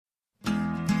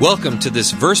Welcome to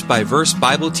this verse-by-verse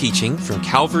Bible teaching from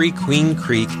Calvary, Queen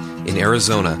Creek in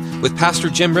Arizona with Pastor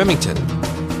Jim Remington.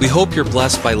 We hope you're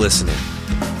blessed by listening.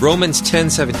 Romans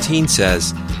 10:17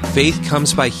 says, "Faith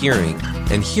comes by hearing,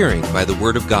 and hearing by the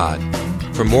Word of God."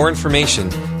 For more information,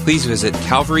 please visit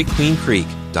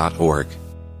calvaryqueencreek.org.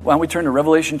 Why don't we turn to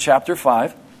Revelation chapter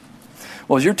 5?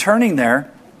 Well, as you're turning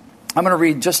there, I'm going to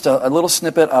read just a little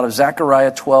snippet out of Zechariah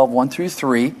 12, 1 through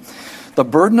 3. The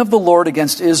burden of the Lord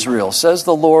against Israel, says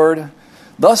the Lord.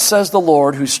 Thus says the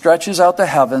Lord, who stretches out the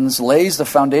heavens, lays the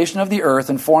foundation of the earth,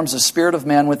 and forms the spirit of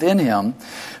man within him.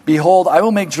 Behold, I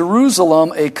will make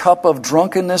Jerusalem a cup of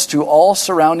drunkenness to all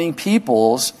surrounding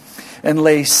peoples, and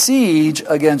lay siege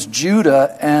against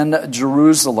Judah and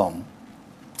Jerusalem.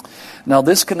 Now,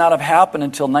 this could not have happened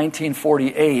until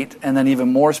 1948, and then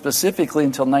even more specifically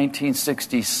until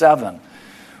 1967.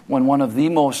 When one of the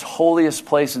most holiest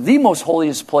place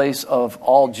of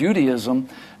all Judaism,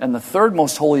 and the third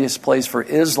most holiest place for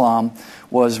Islam,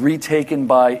 was retaken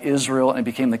by Israel and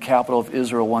became the capital of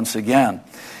Israel once again.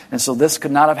 And so this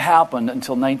could not have happened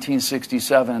until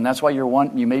 1967. And that's why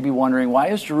you may be wondering, why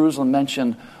is Jerusalem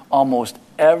mentioned almost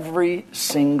every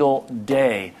single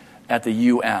day at the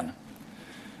UN?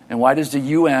 And why does the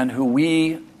UN, who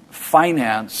we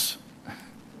finance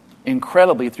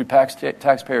incredibly through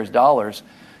taxpayers' dollars,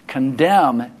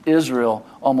 condemn Israel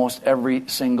almost every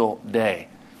single day?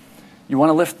 You want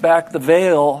to lift back the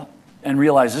veil and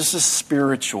realize this is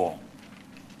spiritual.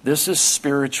 This is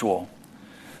spiritual.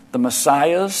 The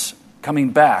Messiah's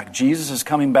coming back. Jesus is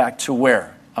coming back to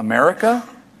where? America?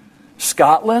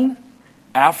 Scotland?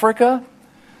 Africa?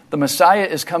 The Messiah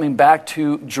is coming back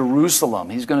to Jerusalem.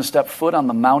 He's going to step foot on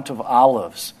the Mount of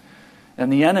Olives.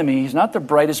 And the enemy, he's not the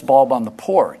brightest bulb on the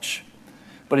porch,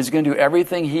 but he's going to do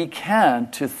everything he can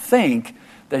to think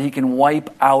that he can wipe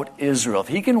out Israel. If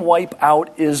he can wipe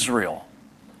out Israel,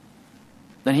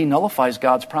 then he nullifies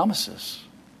God's promises.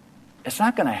 It's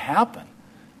not going to happen,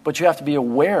 but you have to be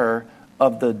aware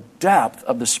of the depth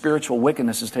of the spiritual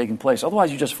wickedness that's taking place.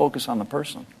 Otherwise, you just focus on the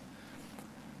person.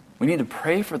 We need to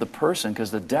pray for the person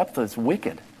because the depth is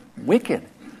wicked. Wicked.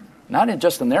 Not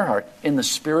just in their heart, in the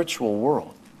spiritual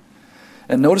world.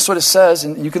 And notice what it says,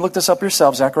 and you can look this up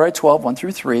yourself, Zechariah 12, 1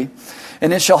 through 3.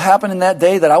 And it shall happen in that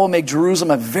day that I will make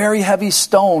Jerusalem a very heavy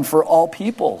stone for all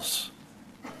peoples.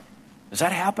 Is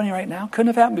that happening right now? Couldn't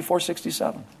have happened before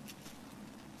 67.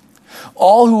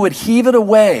 All who would heave it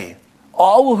away,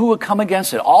 all who would come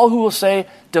against it, all who will say,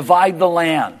 divide the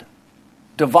land,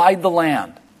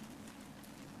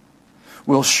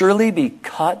 will surely be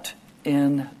cut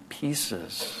in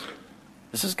pieces.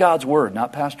 This is God's word,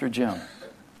 not Pastor Jim.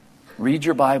 Read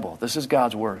your Bible. This is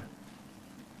God's word.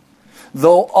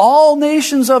 Though all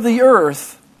nations of the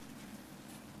earth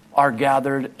are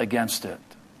gathered against it.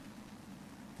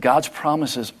 God's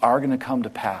promises are going to come to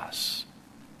pass.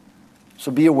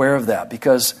 So be aware of that,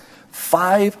 because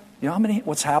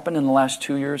what's happened in the last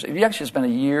 2 years? It actually has been a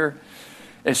year.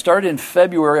 It started in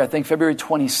February, I think February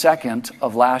 22nd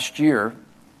of last year,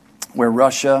 where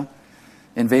Russia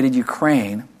invaded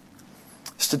Ukraine.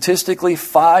 Statistically,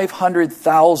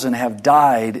 500,000 have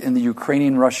died in the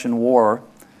Ukrainian-Russian war.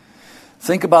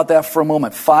 Think about that for a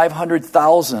moment.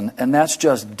 500,000, and that's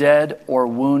just dead or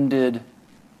wounded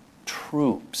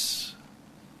troops.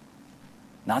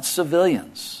 Not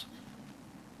civilians,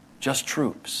 just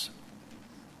troops.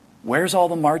 Where's all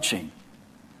the marching?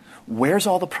 Where's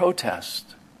all the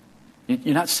protest?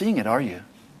 You're not seeing it, are you?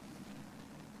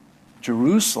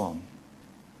 Jerusalem.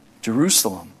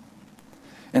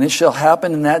 And it shall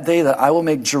happen in that day that I will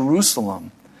make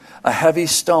Jerusalem a heavy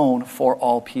stone for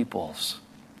all peoples.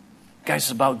 Guys,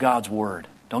 it's about God's word.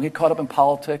 Don't get caught up in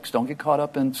politics. Don't get caught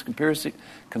up in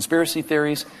conspiracy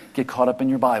theories. Get caught up in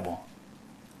your Bible.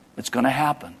 It's going to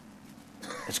happen.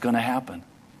 It's going to happen.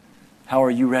 How are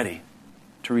you ready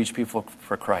to reach people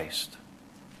for Christ?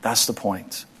 That's the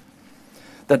point.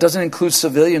 That doesn't include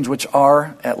civilians, which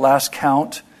are, at last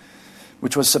count,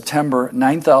 which was September,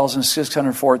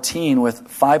 9,614, with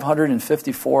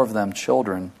 554 of them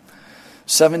children.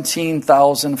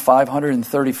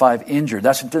 17,535 injured.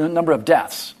 That's the number of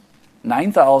deaths.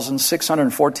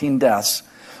 9,614 deaths,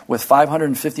 with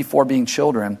 554 being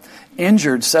children.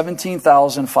 Injured,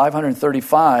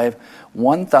 17,535,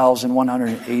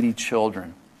 1,180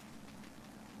 children.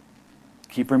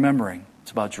 Keep remembering, it's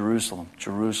about Jerusalem,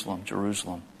 Jerusalem,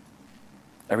 Jerusalem.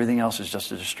 Everything else is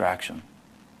just a distraction.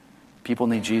 People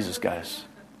need Jesus, guys.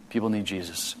 People need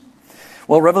Jesus.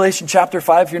 Well, Revelation chapter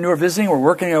 5, if you're new or visiting, we're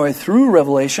working our way through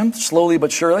Revelation, slowly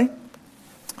but surely.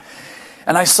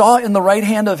 And I saw in the right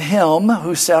hand of him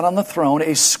who sat on the throne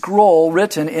a scroll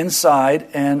written inside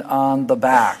and on the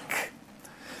back.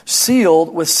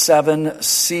 sealed with 7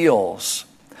 seals.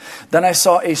 Then I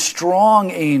saw a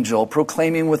strong angel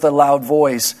proclaiming with a loud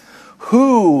voice,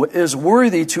 "Who is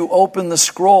worthy to open the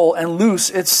scroll and loose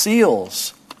its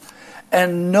seals?"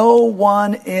 And no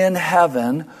one in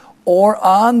heaven or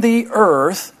on the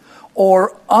earth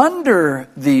or under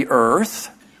the earth,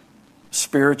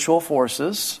 spiritual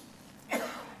forces,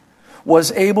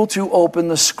 was able to open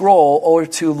the scroll or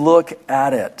to look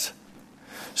at it.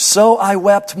 So I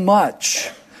wept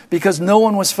much, because no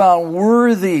one was found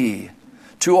worthy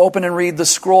to open and read the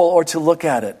scroll or to look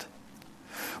at it.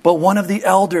 But one of the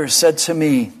elders said to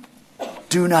me,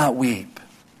 "Do not weep.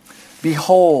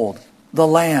 Behold, the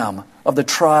Lamb of the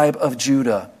tribe of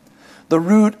Judah, the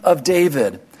root of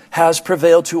David, has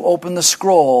prevailed to open the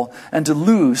scroll and to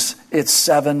loose its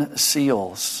 7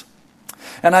 seals."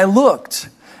 And I looked,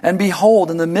 and behold,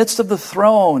 in the midst of the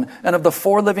throne and of the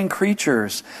 4 living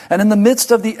creatures, and in the midst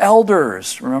of the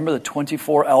elders, remember the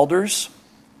 24 elders,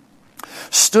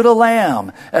 stood a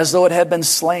lamb as though it had been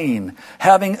slain,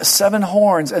 having 7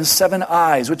 horns and 7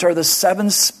 eyes, which are the 7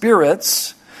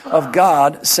 spirits of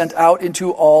God sent out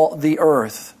into all the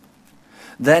earth.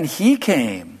 Then he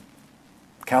came,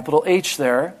 capital H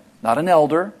there, not an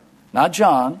elder, not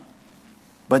John,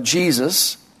 but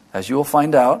Jesus, as you will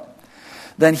find out.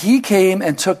 Then he came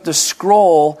and took the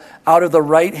scroll out of the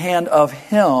right hand of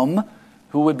him,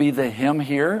 who would be the him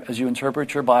here, as you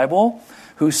interpret your Bible,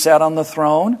 who sat on the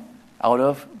throne, out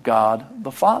of God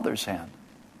the Father's hand.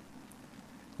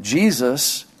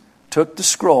 Jesus took the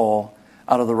scroll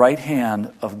out of the right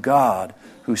hand of God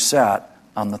who sat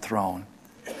on the throne.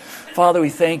 Father, we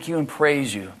thank you and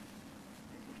praise you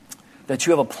that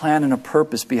you have a plan and a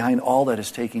purpose behind all that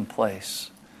is taking place.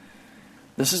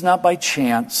 This is not by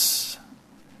chance.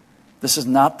 This is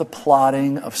not the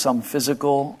plotting of some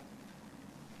physical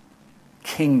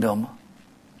kingdom.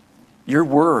 Your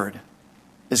word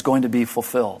is going to be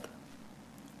fulfilled.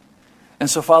 And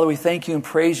so, Father, we thank you and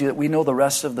praise you that we know the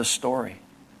rest of the story.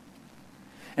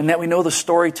 And that we know the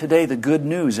story today, the good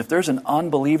news. If there's an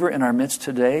unbeliever in our midst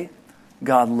today,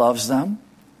 God loves them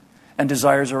and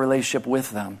desires a relationship with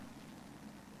them.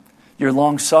 You're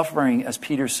long-suffering, as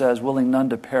Peter says, willing none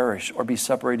to perish or be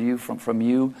separated from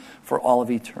you for all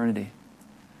of eternity.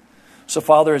 So,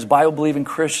 Father, as Bible-believing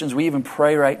Christians, we even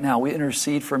pray right now. We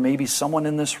intercede for maybe someone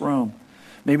in this room.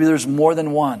 Maybe there's more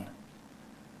than one.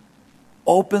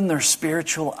 Open their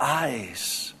spiritual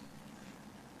eyes,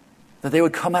 that they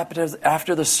would come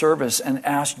after the service and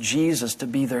ask Jesus to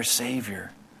be their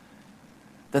Savior.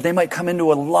 That they might come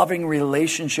into a loving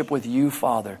relationship with you,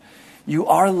 Father. You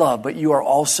are love, but you are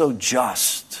also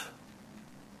just.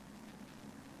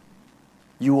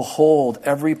 You will hold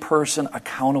every person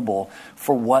accountable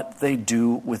for what they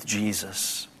do with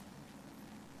Jesus.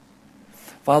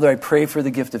 Father, I pray for the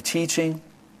gift of teaching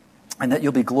and that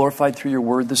you'll be glorified through your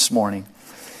word this morning.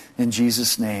 In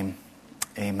Jesus' name,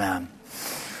 amen.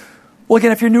 Well,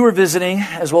 again, if you're new or visiting,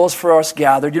 as well as for us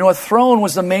gathered, a throne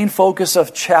was the main focus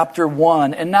of chapter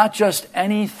 1, and not just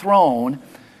any throne,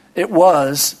 it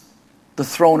was the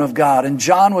throne of God. And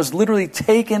John was literally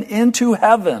taken into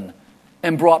heaven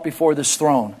and brought before this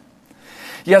throne.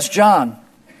 Yes, John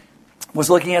was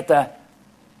looking at the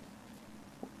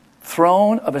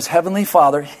throne of his heavenly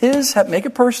Father, make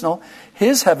it personal,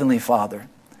 his heavenly Father.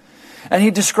 And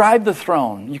he described the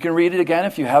throne. You can read it again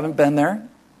if you haven't been there.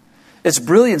 Its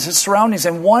brilliance, its surroundings.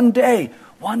 And one day,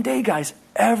 guys,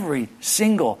 every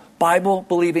single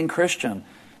Bible-believing Christian.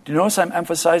 Do you notice I'm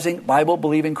emphasizing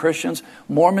Bible-believing Christians?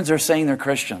 Mormons are saying they're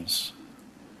Christians.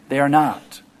 They are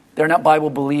not. They're not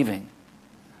Bible-believing.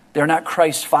 They're not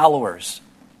Christ followers.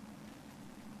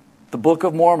 The Book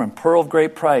of Mormon, Pearl of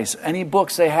Great Price, any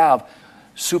books they have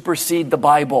supersede the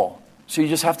Bible. So you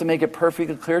just have to make it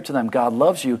perfectly clear to them, God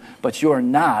loves you, but you are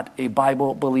not a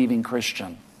Bible-believing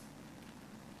Christian.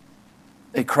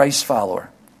 A Christ follower.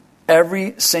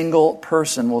 Every single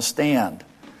person will stand.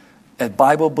 A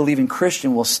Bible-believing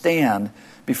Christian will stand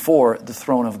before the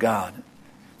throne of God.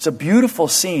 It's a beautiful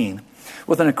scene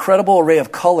with an incredible array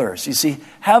of colors. You see,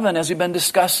 heaven, as we've been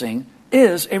discussing,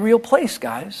 is a real place,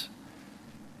 guys.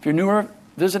 If you're newer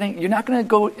visiting, you're not going to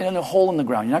go in a hole in the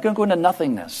ground. You're not going to go into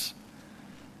nothingness.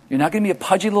 You're not going to be a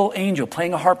pudgy little angel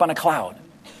playing a harp on a cloud.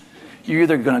 You're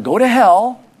either going to go to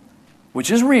hell,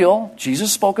 which is real.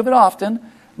 Jesus spoke of it often.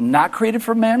 Not created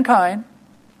for mankind,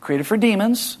 created for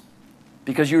demons,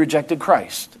 because you rejected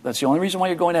Christ. That's the only reason why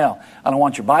you're going to hell. I don't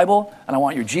want your Bible. I don't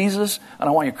want your Jesus. I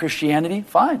don't want your Christianity.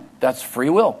 Fine. That's free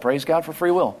will. Praise God for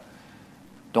free will.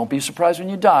 Don't be surprised when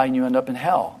you die and you end up in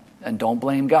hell. And don't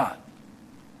blame God.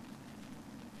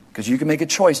 Because you can make a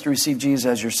choice to receive Jesus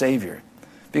as your Savior.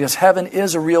 Because heaven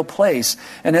is a real place.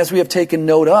 And as we have taken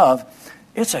note of,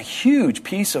 It's a huge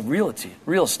piece of real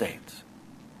estate.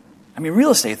 I mean,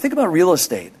 real estate. Think about real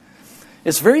estate.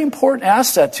 It's a very important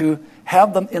asset to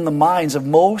have them in the minds of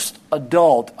most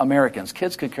adult Americans.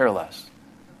 Kids could care less.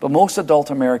 But most adult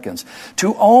Americans.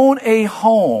 To own a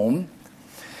home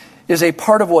is a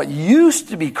part of what used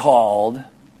to be called,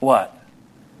 what?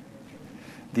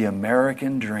 The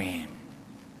American dream.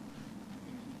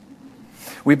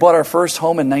 We bought our first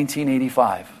home in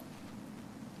 1985.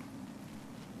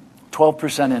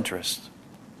 12% interest.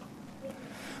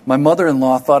 My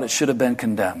mother-in-law thought it should have been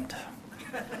condemned.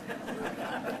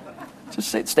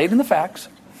 Just stayed in the facts.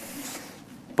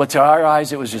 But to our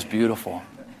eyes, it was just beautiful.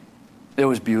 It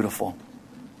was beautiful.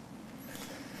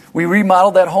 We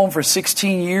remodeled that home for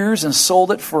 16 years and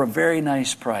sold it for a very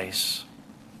nice price.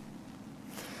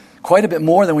 Quite a bit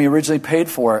more than we originally paid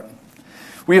for it.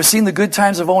 We have seen the good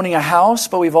times of owning a house,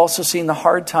 but we've also seen the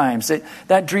hard times.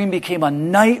 That dream became a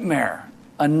nightmare.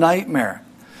 A nightmare.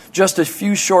 Just a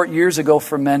few short years ago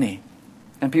for many.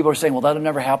 And people are saying, well, that'll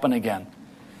never happen again.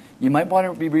 You might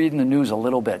want to be reading the news a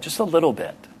little bit. Just a little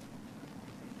bit.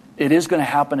 It is going to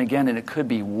happen again, and it could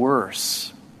be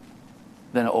worse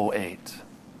than 2008.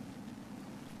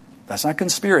 That's not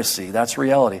conspiracy. That's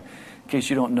reality. In case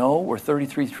you don't know, we're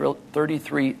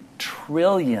 $33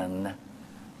 trillion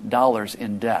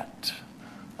in debt.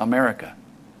 America.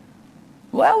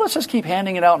 Well, let's just keep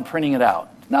handing it out and printing it out.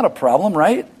 Not a problem,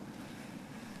 right?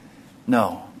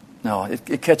 No,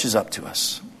 it catches up to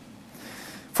us.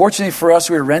 Fortunately for us,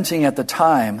 we were renting at the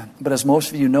time, but as most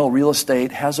of you know, real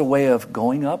estate has a way of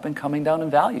going up and coming down in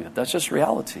value. That's just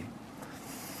reality.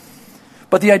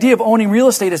 But the idea of owning real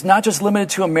estate is not just limited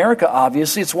to America,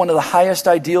 obviously. It's one of the highest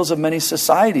ideals of many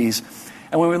societies.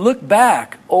 And when we look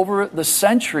back over the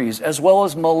centuries as well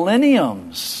as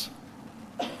millenniums,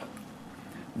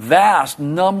 vast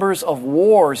numbers of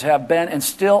wars have been and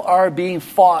still are being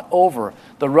fought over.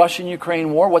 The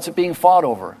Russian-Ukraine war, what's it being fought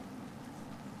over?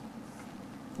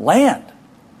 Land.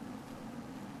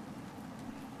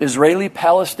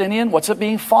 Israeli-Palestinian, what's it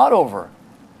being fought over?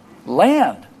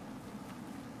 Land.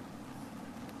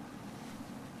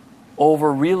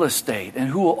 Over real estate and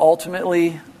who will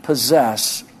ultimately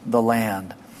possess the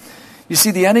land. You see,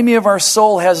 the enemy of our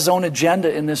soul has his own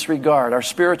agenda in this regard, our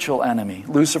spiritual enemy,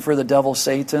 Lucifer, the devil,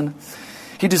 Satan.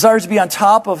 He desires to be on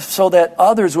top of so that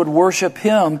others would worship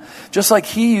him just like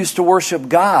he used to worship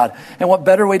God. And what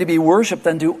better way to be worshiped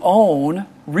than to own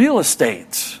real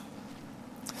estate?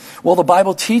 Well, the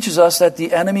Bible teaches us that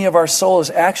the enemy of our soul is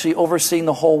actually overseeing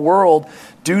the whole world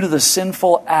due to the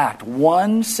sinful act,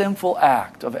 one sinful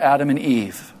act of Adam and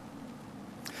Eve.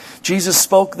 Jesus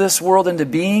spoke this world into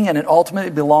being, and it ultimately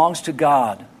belongs to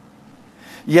God.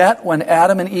 Yet, when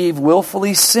Adam and Eve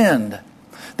willfully sinned,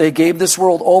 they gave this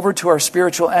world over to our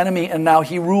spiritual enemy, and now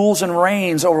he rules and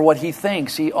reigns over what he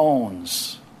thinks he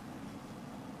owns.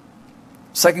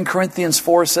 2 Corinthians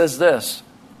 4 says this,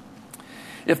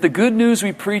 if the good news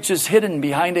we preach is hidden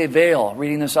behind a veil,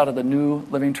 reading this out of the New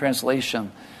Living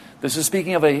Translation, this is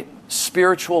speaking of a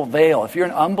spiritual veil. If you're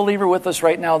an unbeliever with us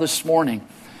right now this morning,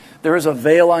 there is a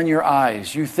veil on your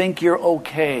eyes. You think you're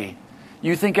okay.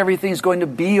 You think everything's going to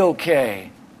be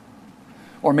okay.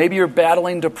 Or maybe you're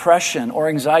battling depression or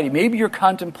anxiety. Maybe you're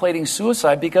contemplating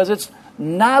suicide because it's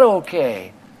not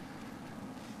okay.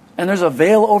 And there's a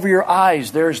veil over your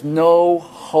eyes. There's no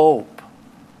hope.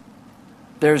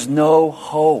 There's no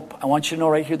hope. I want you to know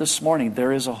right here this morning,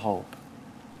 there is a hope.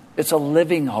 It's a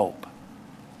living hope.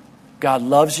 God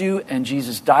loves you and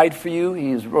Jesus died for you.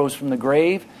 He rose from the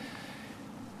grave.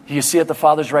 You see at the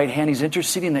Father's right hand, He's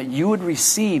interceding that you would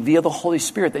receive, via the Holy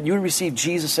Spirit, that you would receive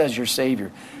Jesus as your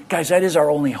Savior. Guys, that is our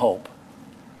only hope.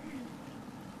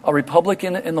 A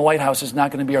Republican in the White House is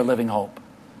not going to be our living hope.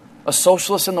 A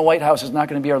socialist in the White House is not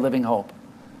going to be our living hope.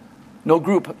 No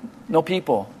group, no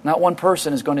people, not one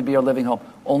person is going to be our living hope.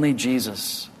 Only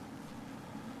Jesus.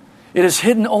 It is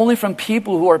hidden only from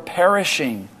people who are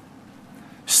perishing.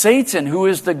 Satan, who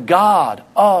is the god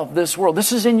of this world.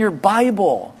 This is in your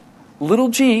Bible. Little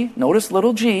g, notice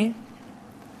little g.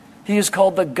 He is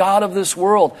called the god of this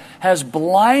world, has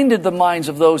blinded the minds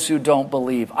of those who don't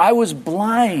believe. I was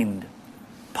blind,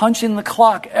 punching the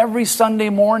clock every Sunday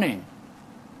morning.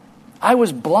 I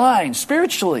was blind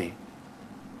spiritually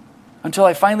until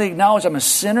I finally acknowledged I'm a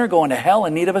sinner going to hell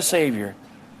in need of a Savior.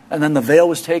 And then the veil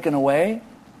was taken away,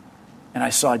 and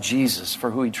I saw Jesus for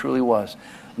who He truly was.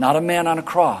 Not a man on a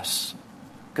cross,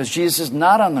 because Jesus is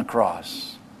not on the cross.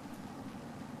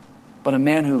 But a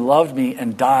man who loved me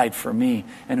and died for me,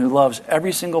 and who loves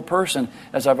every single person,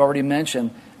 as I've already mentioned,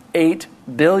 8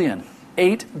 billion.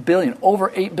 8 billion,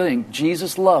 over 8 billion.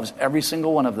 Jesus loves every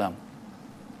single one of them.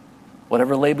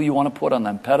 Whatever label you want to put on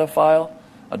them, pedophile,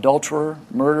 adulterer,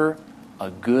 murderer, a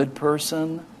good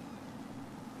person.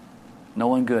 No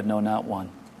one good, no, not one.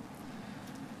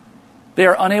 They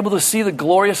are unable to see the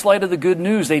glorious light of the good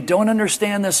news. They don't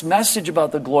understand this message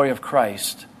about the glory of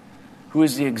Christ, who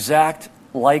is the exact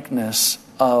likeness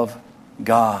of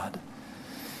God.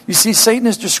 You see, Satan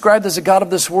is described as a god of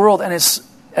this world, and it's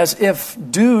as if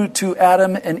due to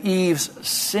Adam and Eve's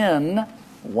sin,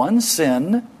 one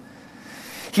sin,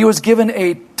 he was given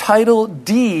a title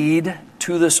deed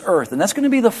to this earth. And that's going to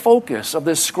be the focus of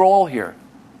this scroll here.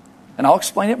 And I'll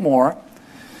explain it more.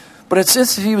 But it's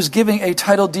as if he was giving a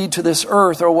title deed to this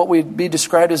earth, or what would be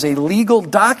described as a legal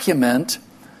document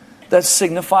that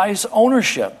signifies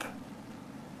ownership.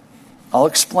 I'll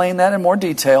explain that in more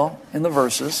detail in the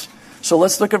verses. So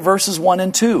let's look at verses 1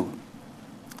 and 2.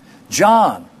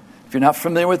 John, if you're not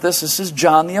familiar with this is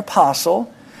John the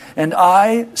Apostle. And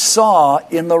I saw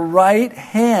in the right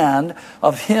hand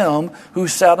of him who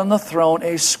sat on the throne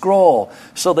a scroll.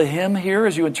 So the him here,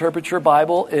 as you interpret your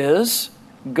Bible, is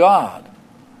God.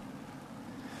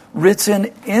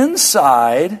 Written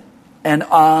inside and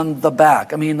on the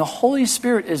back. I mean, the Holy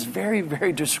Spirit is very,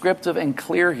 very descriptive and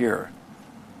clear here.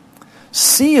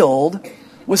 Sealed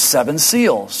with 7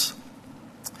 seals.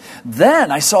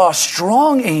 Then I saw a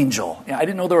strong angel. I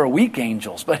didn't know there were weak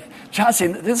angels, but John's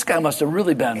saying this guy must have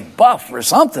really been buff or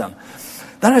something.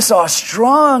 Then I saw a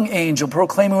strong angel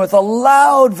proclaiming with a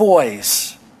loud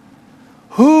voice,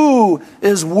 "Who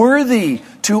is worthy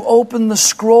to open the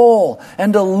scroll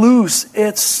and to loose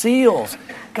its seals?"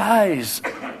 Guys,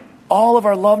 all of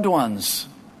our loved ones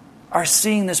are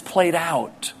seeing this played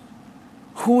out.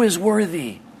 Who is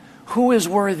worthy? Who is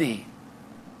worthy?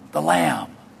 The Lamb.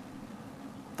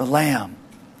 The Lamb.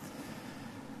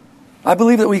 I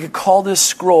believe that we could call this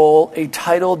scroll a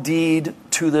title deed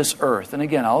to this earth. And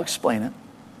again, I'll explain it.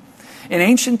 In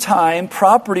ancient time,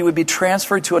 property would be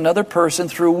transferred to another person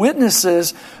through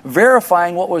witnesses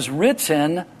verifying what was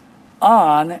written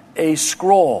on a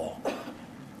scroll.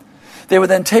 They would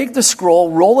then take the scroll,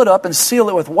 roll it up, and seal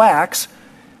it with wax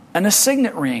and a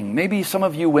signet ring. Maybe some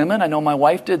of you women, I know my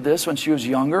wife did this when she was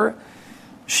younger.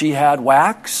 She had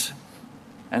wax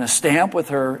and a stamp with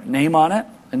her name on it,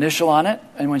 initial on it,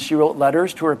 and when she wrote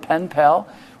letters to her pen pal,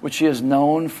 which she has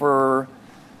known for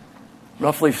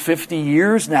roughly 50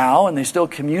 years now, and they still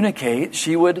communicate,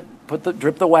 she would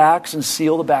drip the wax and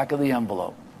seal the back of the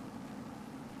envelope.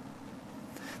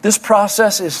 This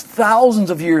process is thousands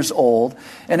of years old,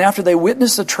 and after they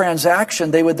witnessed the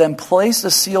transaction, they would then place the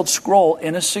sealed scroll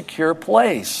in a secure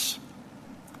place.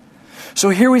 So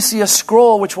here we see a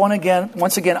scroll, which once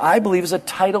again, I believe is a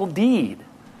title deed.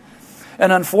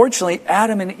 And unfortunately,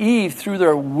 Adam and Eve, through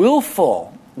their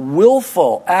willful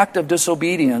act of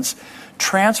disobedience,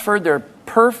 transferred their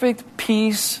perfect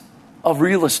piece of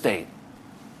real estate,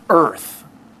 earth.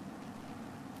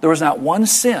 There was not one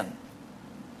sin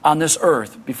on this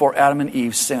earth before Adam and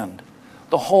Eve sinned.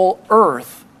 The whole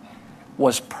earth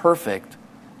was perfect,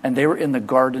 and they were in the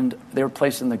garden. They were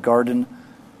placed in the Garden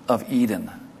of Eden.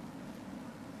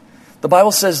 The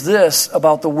Bible says this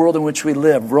about the world in which we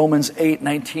live, Romans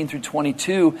 8:19 through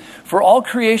 22. For all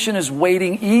creation is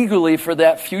waiting eagerly for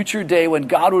that future day when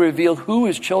God will reveal who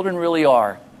his children really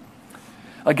are.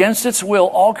 Against its will,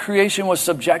 all creation was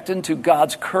subjected to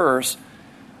God's curse,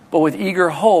 but with eager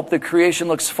hope, the creation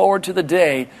looks forward to the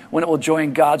day when it will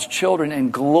join God's children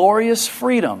in glorious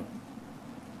freedom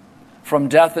from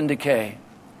death and decay.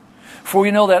 For we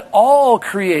know that all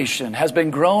creation has been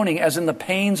groaning as in the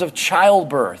pains of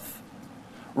childbirth,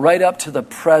 right up to the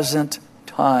present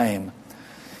time.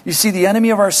 You see, the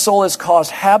enemy of our soul has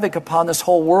caused havoc upon this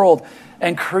whole world,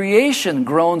 and creation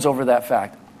groans over that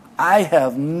fact. I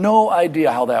have no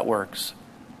idea how that works.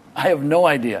 I have no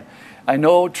idea. I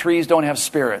know trees don't have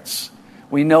spirits.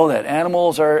 We know that.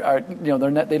 Animals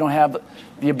they don't have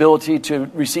the ability to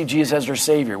receive Jesus as their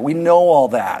Savior. We know all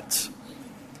that.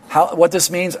 What this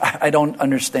means, I don't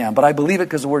understand. But I believe it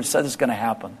because the Word says it's going to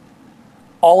happen.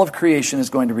 All of creation is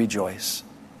going to rejoice.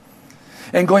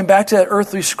 And going back to that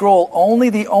earthly scroll, only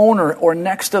the owner or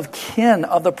next of kin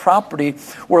of the property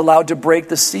were allowed to break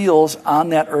the seals on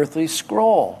that earthly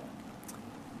scroll.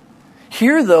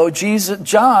 Here, though,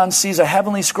 John sees a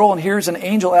heavenly scroll and hears an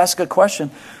angel ask a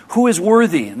question. Who is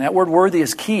worthy? And that word worthy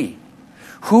is key.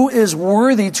 Who is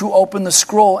worthy to open the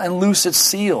scroll and loose its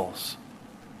seals?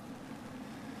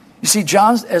 You see,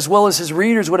 John, as well as his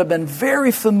readers, would have been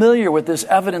very familiar with this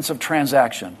evidence of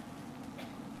transaction.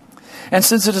 And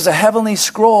since it is a heavenly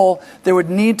scroll, there would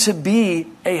need to be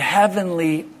a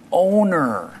heavenly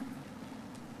owner.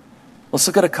 Let's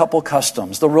look at a couple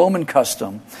customs. The Roman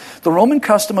custom. The Roman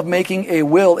custom of making a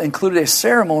will included a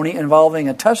ceremony involving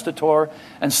a testator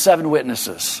and 7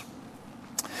 witnesses.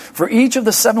 For each of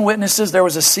the 7 witnesses there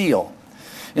was a seal.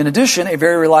 In addition, a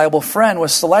very reliable friend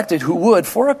was selected who would,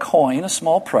 for a coin, a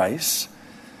small price,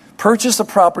 purchase the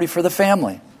property for the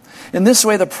family. In this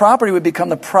way, the property would become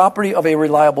the property of a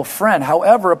reliable friend.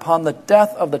 However, upon the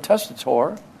death of the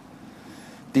testator,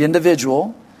 the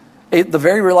individual, the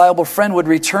very reliable friend would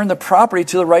return the property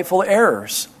to the rightful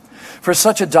heirs. For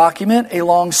such a document, a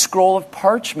long scroll of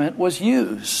parchment was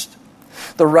used.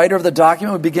 The writer of the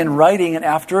document would begin writing, and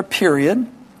after a period,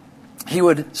 he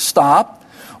would stop,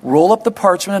 roll up the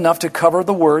parchment enough to cover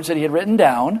the words that he had written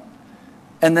down,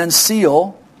 and then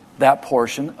seal that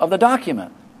portion of the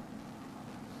document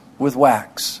with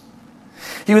wax.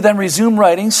 He would then resume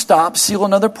writing, stop, seal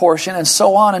another portion, and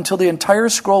so on until the entire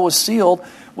scroll was sealed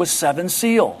with 7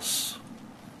 seals.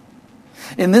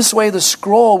 In this way, the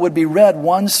scroll would be read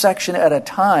one section at a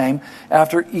time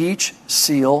after each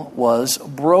seal was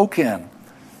broken.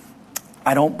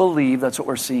 I don't believe that's what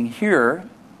we're seeing here,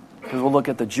 because we'll look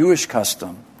at the Jewish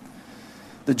custom.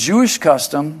 The Jewish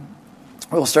custom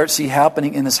we'll start to see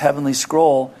happening in this heavenly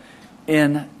scroll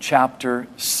in chapter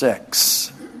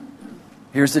 6.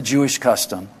 Here's the Jewish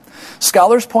custom.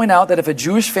 Scholars point out that if a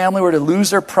Jewish family were to lose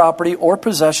their property or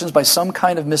possessions by some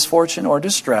kind of misfortune or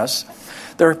distress,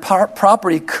 their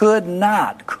property could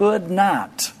not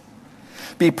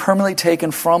be permanently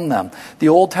taken from them. The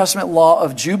Old Testament law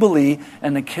of Jubilee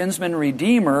and the kinsman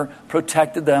redeemer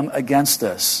protected them against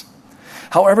this.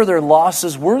 However, their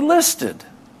losses were listed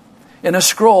in a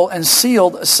scroll and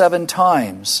sealed 7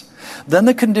 times. Then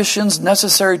the conditions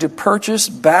necessary to purchase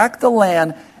back the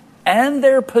land and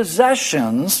their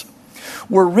possessions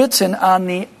were written on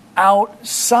the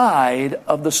outside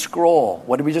of the scroll.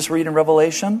 What did we just read in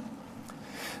Revelation?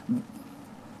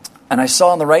 And I saw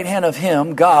on the right hand of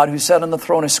him, God, who sat on the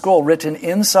throne, a scroll written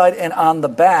inside and on the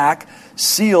back,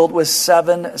 sealed with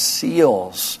 7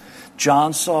 seals.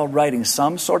 John saw writing,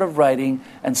 some sort of writing,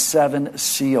 and 7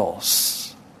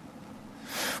 seals.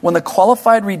 When the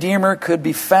qualified redeemer could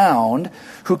be found,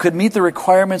 who could meet the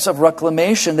requirements of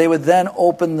reclamation, they would then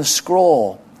open the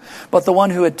scroll. But the one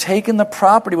who had taken the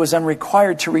property was then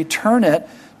required to return it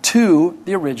to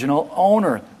the original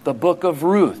owner. The book of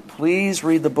Ruth. Please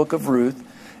read the book of Ruth.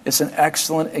 It's an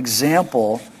excellent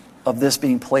example of this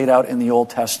being played out in the Old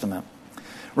Testament.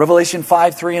 Revelation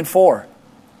 5, 3, and 4.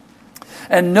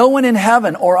 And no one in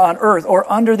heaven or on earth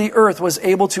or under the earth was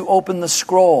able to open the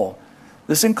scroll.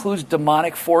 This includes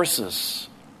demonic forces,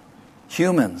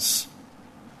 humans,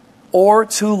 or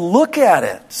to look at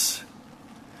it.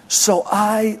 So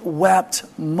I wept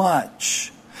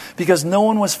much, because no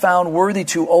one was found worthy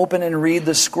to open and read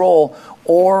the scroll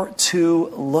or to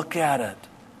look at it.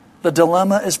 The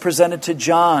dilemma is presented to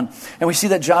John, and we see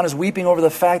that John is weeping over the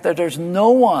fact that there's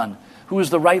no one who is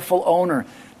the rightful owner.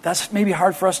 That's maybe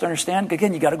hard for us to understand.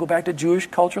 Again, you got to go back to Jewish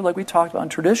culture like we talked about in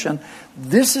tradition.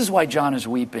 This is why John is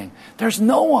weeping. There's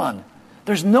no one.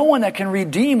 There's no one that can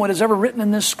redeem what is ever written in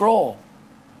this scroll.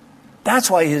 That's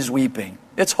why he is weeping.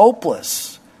 It's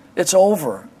hopeless. It's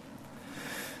over.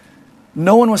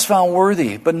 No one was found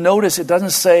worthy. But notice it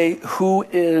doesn't say who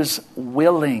is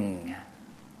willing.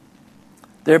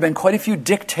 There have been quite a few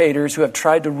dictators who have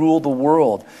tried to rule the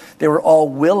world. They were all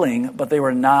willing, but they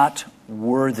were not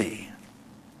worthy.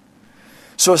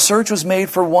 So a search was made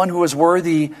for one who was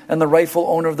worthy, and the rightful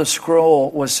owner of the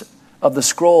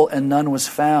scroll and none was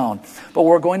found. But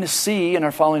we're going to see in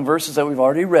our following verses that we've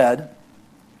already read,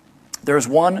 there is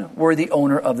one worthy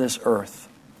owner of this earth.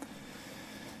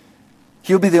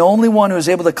 He'll be the only one who is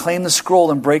able to claim the scroll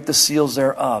and break the seals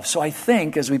thereof. So I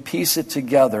think as we piece it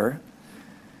together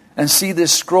and see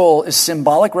this scroll is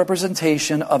symbolic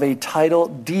representation of a title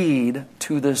deed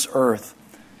to this earth.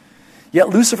 Yet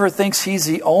Lucifer thinks he's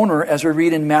the owner, as we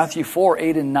read in Matthew 4,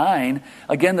 8 and 9.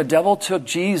 Again, the devil took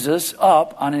Jesus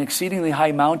up on an exceedingly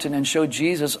high mountain and showed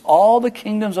Jesus all the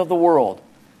kingdoms of the world.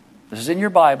 This is in your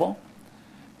Bible.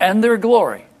 And their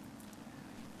glory.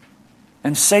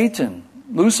 And Satan,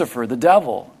 Lucifer, the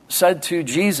devil, said to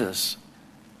Jesus,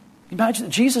 imagine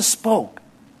Jesus spoke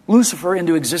Lucifer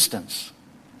into existence.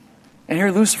 And here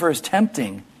Lucifer is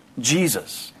tempting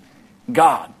Jesus,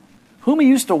 God, whom he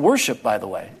used to worship, by the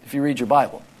way, if you read your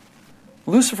Bible.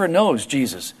 Lucifer knows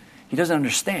Jesus. He doesn't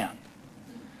understand.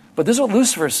 But this is what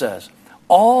Lucifer says.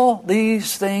 All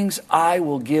these things I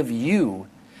will give you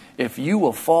if you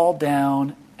will fall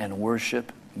down and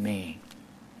worship me.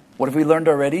 What have we learned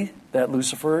already? That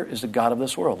Lucifer is the god of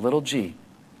this world. Little g.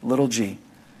 Little g.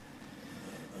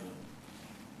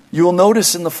 You will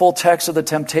notice in the full text of the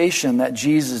temptation that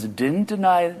Jesus didn't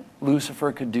deny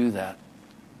Lucifer could do that.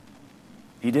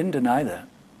 He didn't deny that.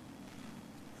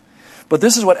 But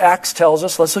this is what Acts tells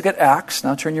us. Let's look at Acts.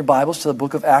 Now turn your Bibles to the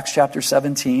book of Acts chapter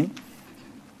 17.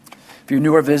 If you're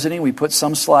new or visiting, we put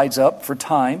some slides up for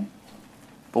time,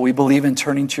 but we believe in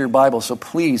turning to your Bible. So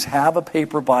please have a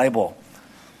paper Bible.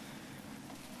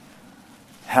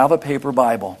 Have a paper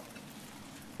Bible.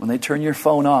 When they turn your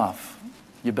phone off,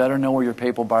 you better know where your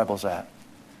paper Bible's at.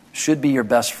 Should be your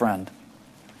best friend.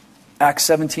 Acts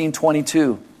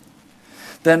 17:22.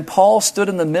 Then Paul stood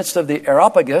in the midst of the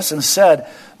Areopagus and said,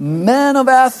 "Men of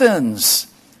Athens,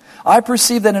 I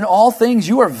perceive that in all things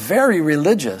you are very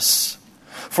religious.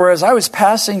 For as I was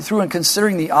passing through and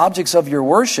considering the objects of your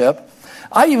worship,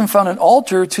 I even found an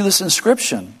altar to this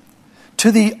inscription,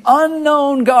 'To the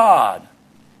unknown God.'"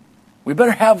 We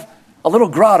better have a little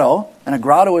grotto, and a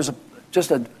grotto is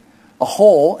just a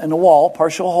hole in the wall,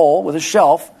 partial hole with a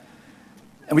shelf.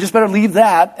 And we just better leave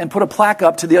that and put a plaque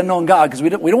up to the unknown God, because we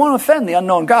don't want to offend the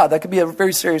unknown God. That could be a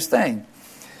very serious thing.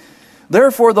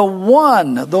 "Therefore, the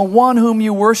one whom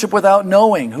you worship without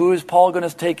knowing." Who is Paul going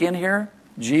to take in here?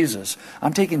 Jesus.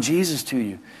 I'm taking Jesus to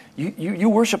you. You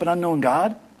worship an unknown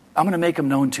God? I'm going to make him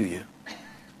known to you.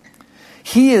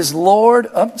 "He is Lord."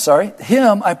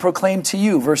 Him I proclaim to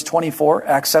you. Verse 24,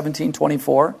 Acts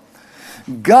 17:24.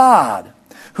 "God,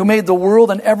 who made the world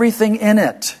and everything in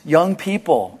it." Young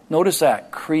people, notice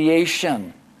that.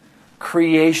 Creation.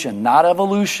 Creation, not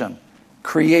evolution.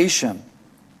 Creation.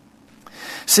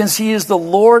 "Since he is the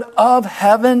Lord of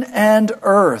heaven and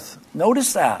earth."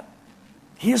 Notice that.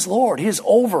 He is Lord. He is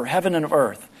over heaven and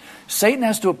earth. Satan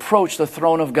has to approach the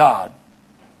throne of God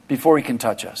before he can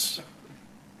touch us.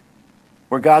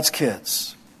 We're God's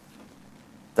kids.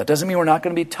 That doesn't mean we're not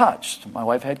going to be touched. My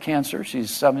wife had cancer.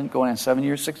 She's going on 7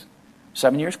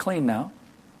 years clean now.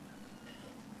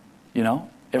 You know,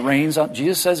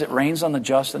 Jesus says it rains on the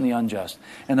just and the unjust.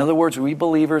 In other words, we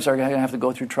believers are going to have to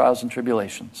go through trials and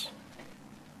tribulations.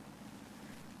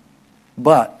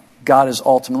 But God is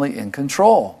ultimately in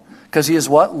control. Because he is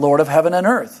what? Lord of heaven and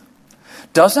earth.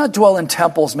 "Does not dwell in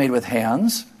temples made with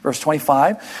hands." Verse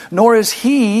 25. "Nor is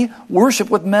he worshipped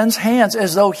with men's hands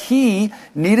as though he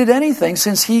needed anything,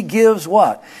 since he gives"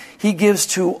 what? "He gives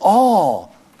to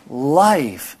all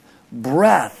life,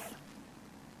 breath,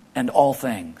 and all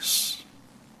things.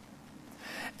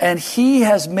 And he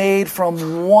has made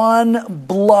from one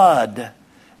blood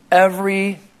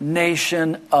every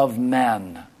nation of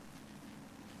men."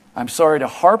 I'm sorry to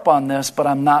harp on this, but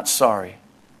I'm not sorry.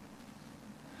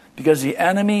 Because the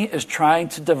enemy is trying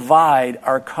to divide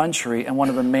our country, and one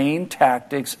of the main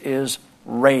tactics is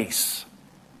race.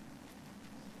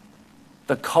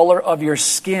 The color of your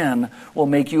skin will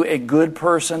make you a good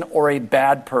person or a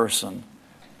bad person.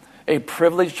 A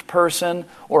privileged person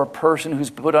or a person who's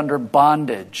put under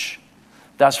bondage.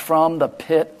 That's from the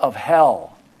pit of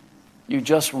hell. You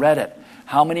just read it.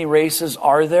 How many races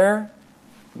are there?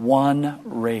 One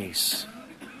race.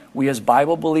 We as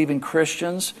Bible-believing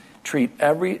Christians treat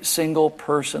every single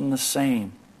person the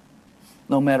same,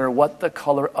 no matter what the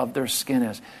color of their skin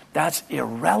is. That's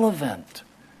irrelevant.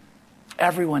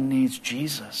 Everyone needs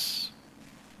Jesus.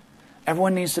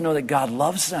 Everyone needs to know that God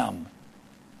loves them,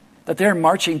 that they're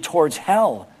marching towards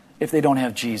hell if they don't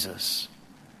have Jesus.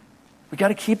 We've got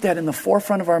to keep that in the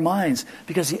forefront of our minds,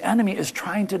 because the enemy is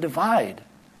trying to divide,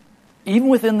 even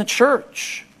within the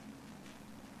church.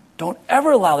 Don't ever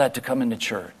allow that to come into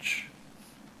church.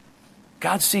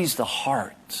 God sees the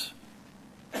heart.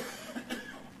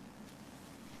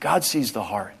 God sees the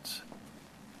heart.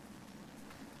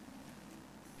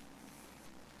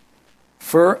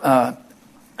 For,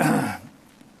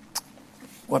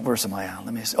 what verse am I on?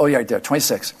 Let me see. Oh, yeah, right there,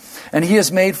 26. "And he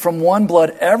has made from one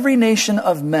blood every nation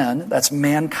of men," that's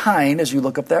mankind, as you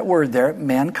look up that word there,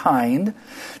 mankind,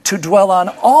 "to dwell on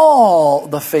all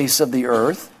the face of the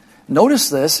earth." Notice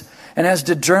this. "And has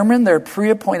determined their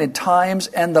pre-appointed times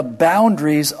and the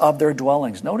boundaries of their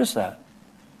dwellings." Notice that.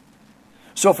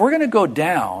 So if we're going to go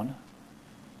down,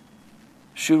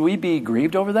 should we be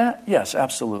grieved over that? Yes,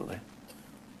 absolutely.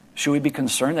 Should we be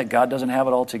concerned that God doesn't have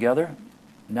it all together?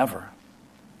 Never.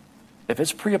 If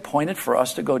it's pre-appointed for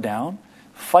us to go down,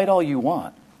 fight all you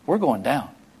want. We're going down.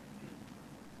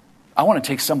 I want to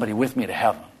take somebody with me to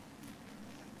heaven.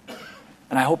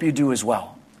 And I hope you do as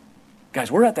well.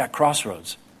 Guys, we're at that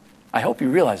crossroads. I hope you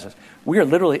realize this. We are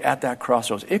literally at that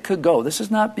crossroads. It could go. This is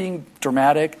not being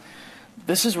dramatic.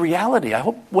 This is reality. I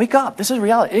hope, wake up. This is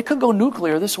reality. It could go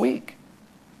nuclear this week.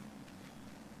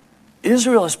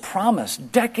 Israel has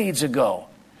promised decades ago,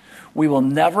 we will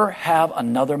never have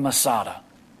another Masada.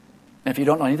 And if you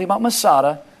don't know anything about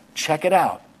Masada, check it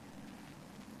out.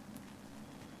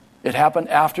 It happened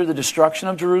after the destruction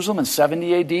of Jerusalem in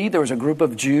 70 AD. There was a group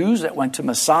of Jews that went to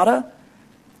Masada.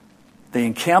 They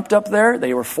encamped up there.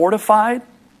 They were fortified.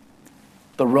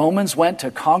 The Romans went to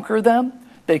conquer them.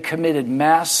 They committed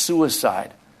mass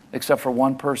suicide. except for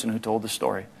one person who told the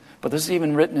story. But this is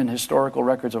even written in historical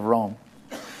records of Rome.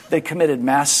 They committed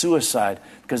mass suicide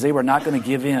because they were not going to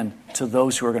give in to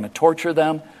those who were going to torture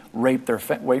them, rape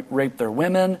their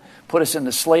women, put us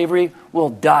into slavery. We'll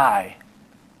die.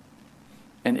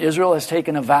 And Israel has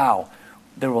taken a vow.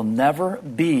 There will never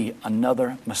be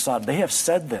another Messiah. They have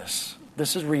said this.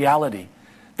 This is reality.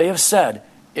 They have said,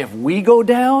 if we go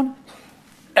down,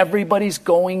 everybody's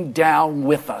going down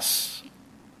with us.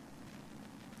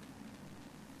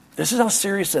 This is how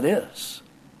serious it is.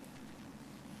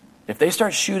 If they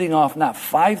start shooting off not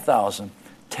 5,000,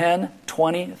 10,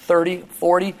 20, 30,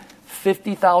 40,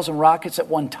 50,000 rockets at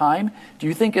one time, do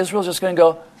you think Israel's just going to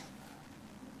go,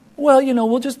 well,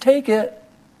 we'll just take it?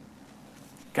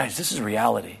 Guys, this is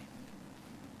reality.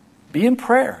 Be in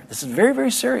prayer. This is very,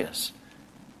 very serious.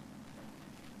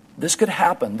 This could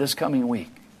happen this coming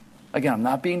week. Again, I'm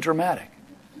not being dramatic.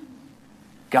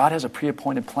 God has a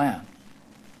pre-appointed plan.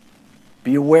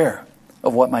 Be aware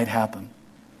of what might happen.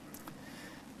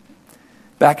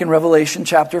 Back in Revelation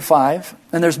chapter 5,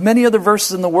 and there's many other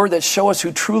verses in the Word that show us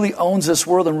who truly owns this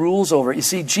world and rules over it. You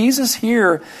see, Jesus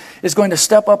here is going to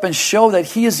step up and show that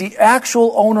He is the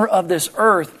actual owner of this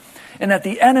earth, and that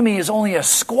the enemy is only a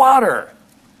squatter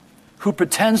who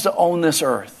pretends to own this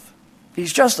earth.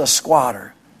 He's just a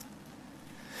squatter.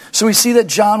 So we see that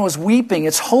John was weeping.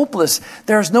 It's hopeless.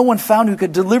 There is no one found who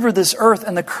could deliver this earth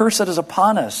and the curse that is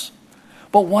upon us.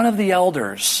 But one of the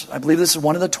elders, I believe this is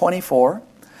one of the 24,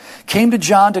 came to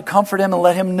John to comfort him and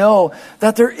let him know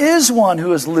that there is one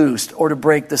who is loosed or to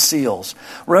break the seals.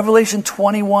 Revelation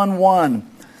 21:1.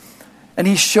 And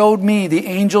he showed me, the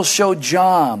angel showed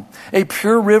John, a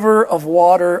pure river of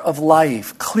water of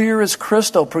life, clear as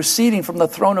crystal, proceeding from the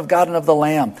throne of God and of the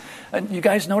Lamb. And you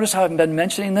guys notice how I've been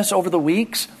mentioning this over the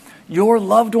weeks? Your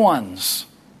loved ones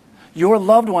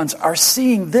are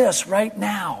seeing this right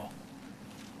now.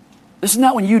 This is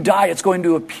not when you die, it's going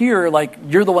to appear like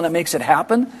you're the one that makes it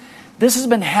happen. This has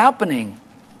been happening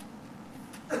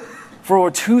for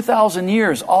over 2,000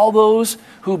 years. All those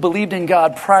who believed in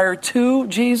God prior to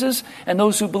Jesus and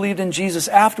those who believed in Jesus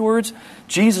afterwards,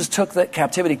 Jesus took that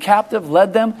captivity captive,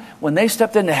 led them. When they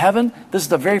stepped into heaven, this is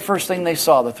the very first thing they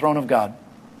saw, the throne of God.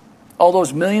 All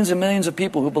those millions and millions of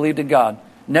people who believed in God.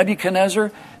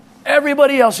 Nebuchadnezzar,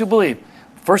 everybody else who believed.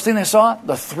 First thing they saw,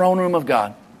 the throne room of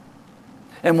God.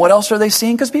 And what else are they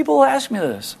seeing? Because people will ask me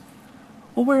this.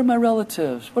 Well, where are my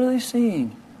relatives? What are they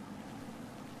seeing?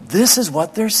 This is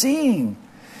what they're seeing.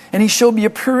 And he showed me a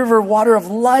pure river of water of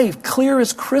life, clear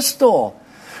as crystal,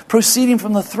 proceeding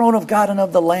from the throne of God and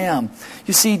of the Lamb.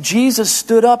 You see, Jesus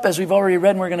stood up, as we've already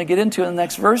read, and we're going to get into in the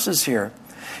next verses here.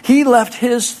 He left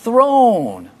his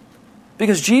throne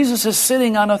because Jesus is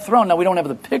sitting on a throne. Now, we don't have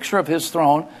the picture of his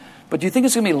throne, but do you think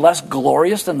it's going to be less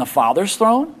glorious than the Father's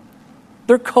throne?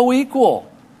 They're co-equal.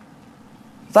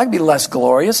 It's not going to be less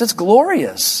glorious. It's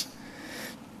glorious.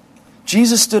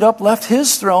 Jesus stood up, left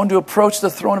his throne to approach the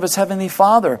throne of his heavenly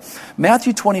Father.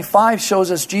 Matthew 25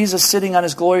 shows us Jesus sitting on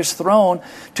his glorious throne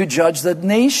to judge the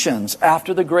nations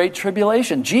after the great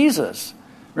tribulation. Jesus,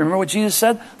 remember what Jesus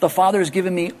said? The Father has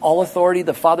given me all authority.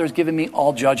 The Father has given me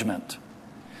all judgment.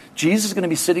 Jesus is going to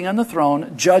be sitting on the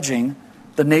throne judging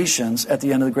the nations at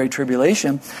the end of the great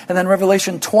tribulation. And then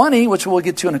Revelation 20, which we'll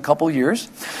get to in a couple years,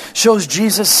 shows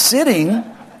Jesus sitting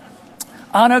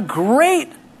on a great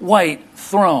white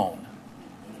throne,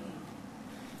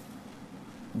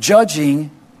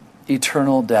 judging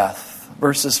eternal death.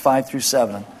 Verses 5 through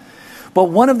 7. But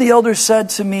one of the elders said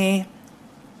to me,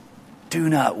 do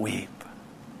not weep.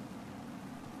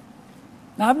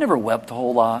 Now, I've never wept a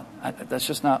whole lot. That's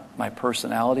just not my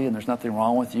personality, and there's nothing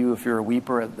wrong with you if you're a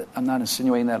weeper. I'm not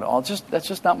insinuating that at all. That's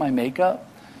just not my makeup.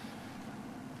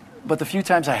 But the few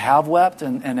times I have wept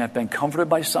and have been comforted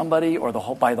by somebody or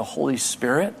by the Holy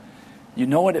Spirit, you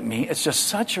know what it means? It's just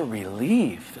such a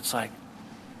relief. It's like,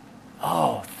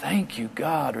 oh, thank you,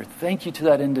 God, or thank you to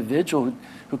that individual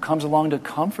who comes along to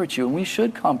comfort you. And we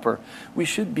should comfort. We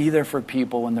should be there for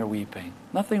people when they're weeping.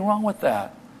 Nothing wrong with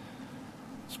that.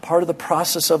 It's part of the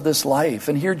process of this life.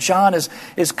 And here John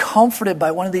is comforted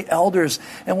by one of the elders.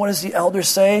 And what does the elder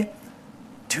say?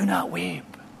 Do not weep.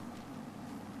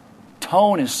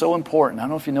 Tone is so important. I don't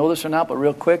know if you know this or not, but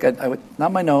real quick,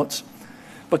 not my notes,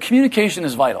 but communication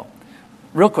is vital.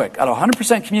 Real quick, out of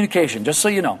 100% communication, just so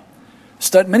you know,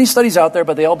 many studies out there,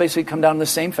 but they all basically come down to the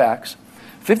same facts.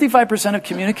 55% of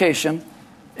communication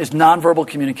is nonverbal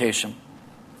communication.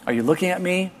 Are you looking at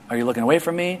me? Are you looking away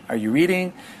from me? Are you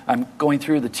reading? I'm going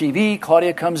through the TV.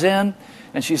 Claudia comes in,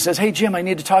 and she says, hey, Jim, I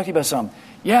need to talk to you about something.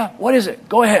 Yeah, what is it?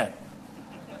 Go ahead.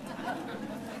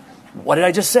 What did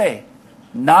I just say?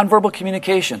 Nonverbal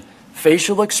communication.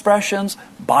 facial expressions,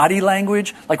 body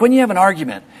language. Like when you have an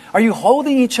argument, are you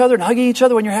holding each other and hugging each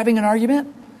other when you're having an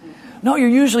argument? No, you're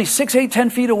usually 6, 8, 10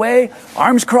 feet away,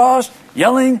 arms crossed,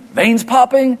 yelling, veins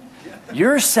popping.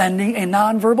 You're sending a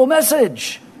nonverbal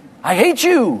message. I hate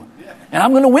you, and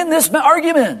I'm going to win this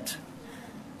argument.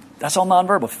 That's all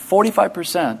nonverbal.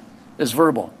 45% is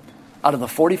verbal. Out of the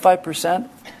 45%,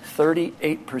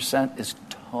 38% is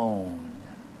tone.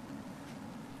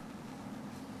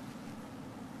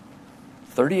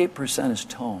 38% is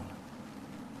tone.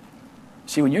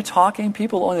 See, when you're talking,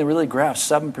 people only really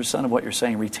grasp 7% of what you're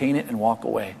saying, retain it, and walk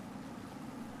away.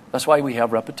 That's why we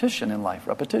have repetition in life.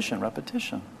 Repetition,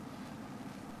 repetition.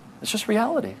 It's just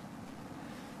reality.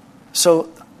 So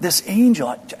this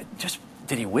angel, just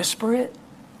did he whisper it?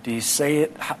 Did he say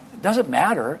it? It doesn't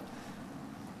matter.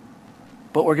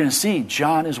 But we're going to see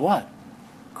John is what?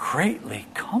 Greatly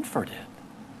comforted.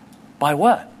 By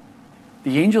what?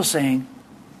 The angel saying,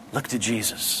 look to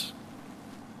Jesus.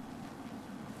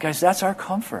 Guys, that's our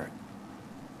comfort.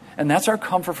 And that's our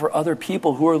comfort for other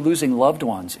people who are losing loved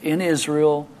ones in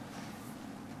Israel,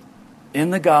 in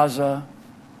the Gaza,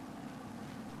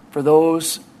 for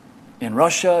those in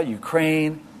Russia,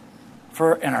 Ukraine,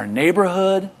 for in our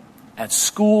neighborhood, at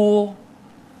school.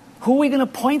 Who are we going to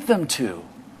point them to?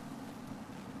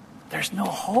 There's no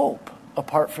hope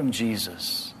apart from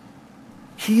Jesus.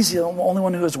 He's the only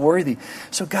one who is worthy.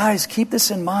 So guys, keep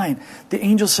this in mind. The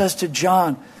angel says to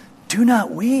John, do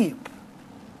not weep.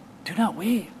 Do not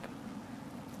weep.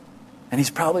 And he's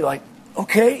probably like,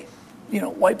 okay,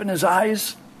 wiping his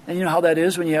eyes. And you know how that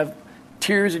is when you have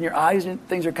tears in your eyes and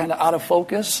things are kind of out of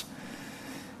focus.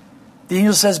 The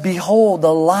angel says, behold,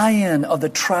 the Lion of the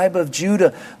tribe of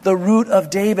Judah, the Root of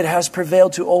David, has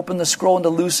prevailed to open the scroll and to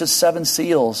loose its 7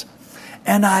 seals.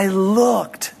 And I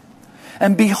looked,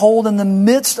 and behold, in the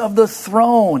midst of the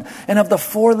throne and of the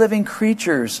 4 living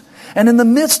creatures, and in the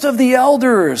midst of the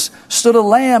elders, stood a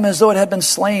lamb as though it had been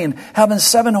slain, having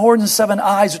 7 horns and 7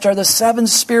 eyes, which are the 7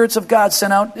 spirits of God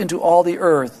sent out into all the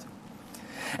earth.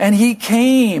 And he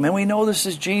came, and we know this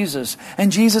is Jesus,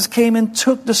 and Jesus came and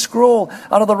took the scroll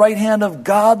out of the right hand of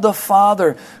God the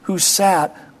Father, who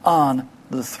sat on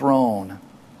the throne.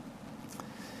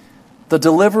 The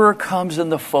deliverer comes in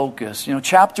the focus.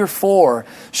 Chapter 4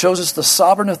 shows us the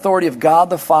sovereign authority of God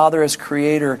the Father as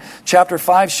creator. Chapter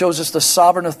 5 shows us the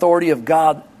sovereign authority of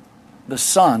God the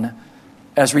Son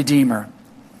as redeemer.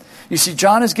 You see,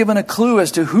 John is given a clue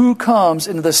as to who comes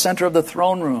into the center of the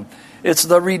throne room. It's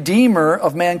the Redeemer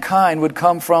of mankind would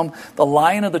come from the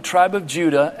Lion of the tribe of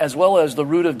Judah as well as the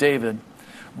Root of David,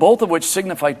 both of which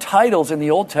signify titles in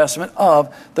the Old Testament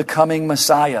of the coming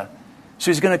Messiah. So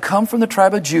he's going to come from the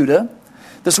tribe of Judah.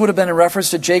 This would have been in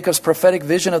reference to Jacob's prophetic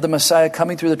vision of the Messiah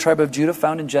coming through the tribe of Judah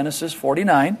found in Genesis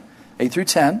 49, 8 through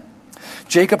 10.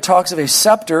 Jacob talks of a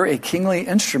scepter, a kingly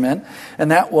instrument, and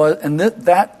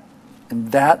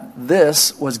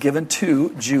this was given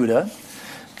to Judah.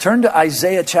 Turn to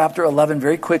Isaiah chapter 11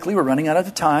 very quickly. We're running out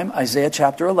of time. Isaiah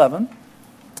chapter 11.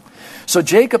 So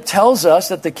Jacob tells us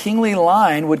that the kingly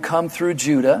line would come through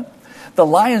Judah. The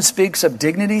lion speaks of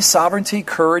dignity, sovereignty,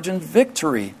 courage, and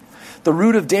victory. The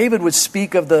Root of David would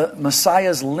speak of the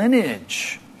Messiah's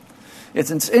lineage.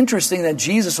 It's interesting that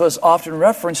Jesus was often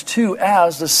referenced to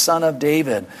as the Son of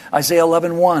David. Isaiah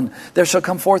 11:1. There shall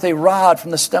come forth a rod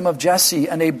from the stem of Jesse,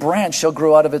 and a branch shall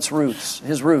grow out of his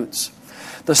roots.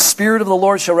 The Spirit of the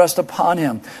Lord shall rest upon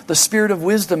him, the Spirit of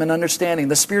wisdom and understanding,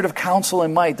 the Spirit of counsel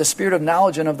and might, the Spirit of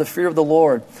knowledge and of the fear of the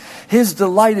Lord. His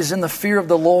delight is in the fear of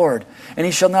the Lord, and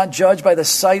he shall not judge by the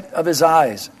sight of his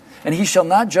eyes. And he shall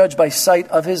not judge by sight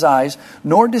of his eyes,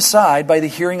 nor decide by the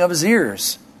hearing of his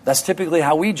ears. That's typically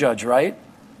how we judge, right?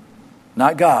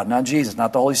 Not God, not Jesus,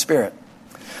 not the Holy Spirit.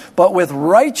 But with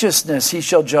righteousness he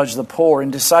shall judge the poor,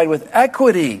 and decide with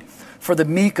equity for the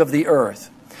meek of the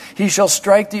earth. He shall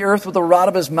strike the earth with the rod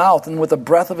of his mouth, and with the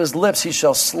breath of his lips he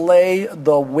shall slay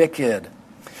the wicked.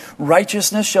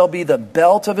 Righteousness shall be the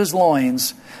belt of his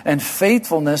loins, and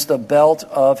faithfulness the belt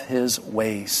of his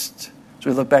waist. So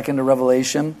we look back into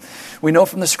Revelation. We know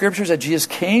from the scriptures that Jesus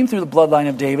came through the bloodline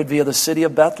of David via the city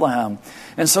of Bethlehem.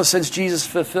 And so since Jesus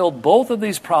fulfilled both of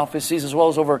these prophecies as well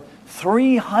as over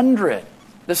 300,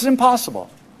 this is impossible.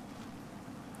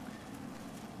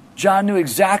 John knew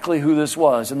exactly who this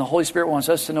was, and the Holy Spirit wants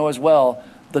us to know as well.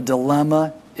 The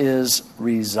dilemma is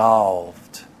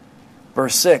resolved.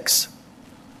 Verse 6.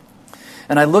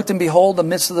 And I looked, and behold, in the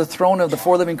midst of the throne of the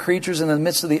 4 living creatures, and in the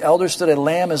midst of the elders stood a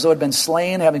lamb as though it had been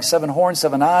slain, having 7 horns,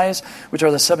 7 eyes, which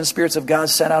are the 7 spirits of God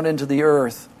sent out into the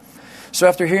earth. So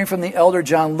after hearing from the elder,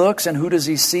 John looks, and who does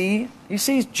he see? He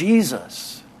sees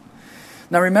Jesus.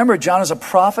 Now remember, John is a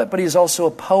prophet, but he's also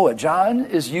a poet. John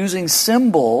is using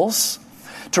symbols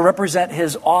to represent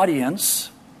his audience,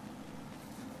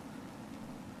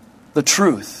 the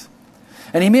truth.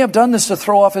 And he may have done this to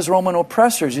throw off his Roman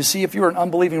oppressors. You see, if you were an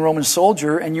unbelieving Roman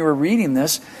soldier and you were reading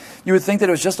this, you would think that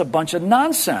it was just a bunch of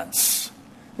nonsense.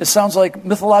 It sounds like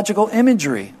mythological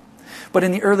imagery. But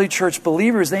in the early church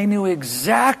believers, they knew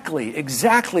exactly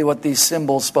what these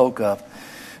symbols spoke of.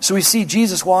 So we see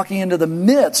Jesus walking into the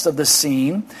midst of the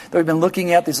scene that we've been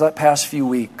looking at these past few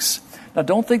weeks. Now,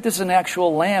 don't think this is an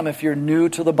actual lamb if you're new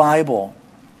to the Bible.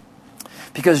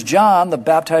 Because John, the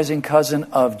baptizing cousin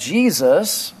of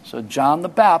Jesus, so John the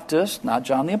Baptist, not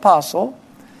John the Apostle,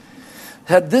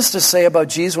 had this to say about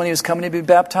Jesus when he was coming to be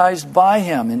baptized by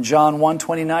him. In John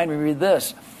 1:29, we read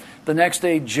this. The next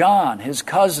day, John, his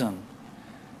cousin,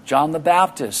 John the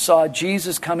Baptist, saw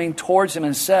Jesus coming towards him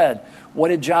and said, what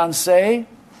did John say?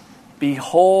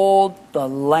 Behold the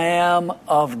Lamb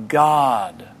of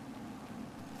God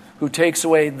who takes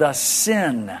away the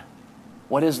sin.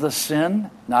 What is the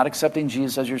sin? Not accepting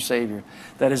Jesus as your Savior.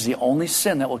 That is the only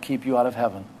sin that will keep you out of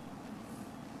heaven.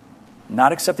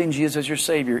 Not accepting Jesus as your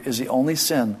Savior is the only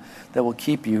sin that will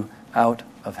keep you out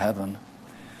of heaven.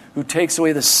 Who takes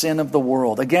away the sin of the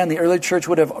world. Again, the early church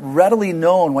would have readily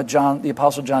known what the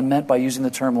Apostle John meant by using the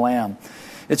term lamb.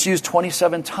 It's used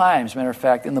 27 times, matter of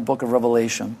fact, in the book of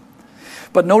Revelation.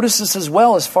 But notice this as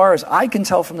well, as far as I can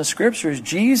tell from the Scriptures,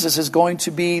 Jesus is going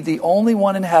to be the only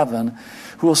one in heaven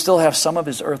who will still have some of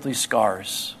his earthly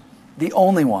scars. The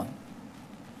only one.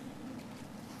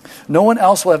 No one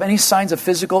else will have any signs of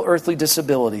physical earthly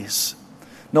disabilities.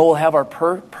 No one will have our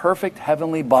perfect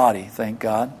heavenly body, thank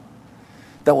God,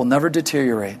 that will never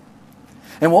deteriorate.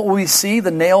 And what will we see?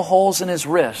 The nail holes in his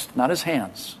wrist, not his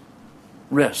hands.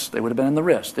 Wrist. They would have been in the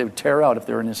wrist. They would tear out if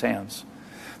they were in his hands.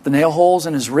 The nail holes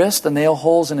in his wrist, the nail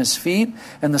holes in his feet,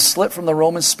 and the slit from the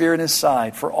Roman spear in his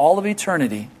side. For all of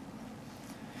eternity,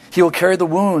 he will carry the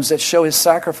wounds that show his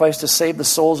sacrifice to save the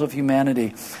souls of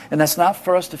humanity. And that's not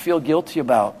for us to feel guilty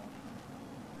about,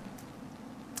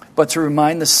 but to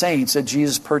remind the saints that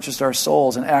Jesus purchased our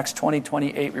souls. In Acts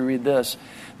 20:28, we read this.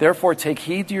 Therefore, take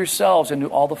heed to yourselves and to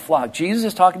all the flock. Jesus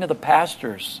is talking to the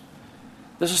pastors.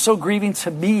 This is so grieving to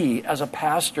me as a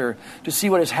pastor to see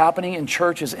what is happening in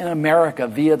churches in America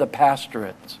via the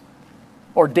pastorate.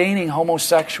 Ordaining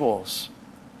homosexuals,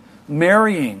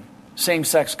 marrying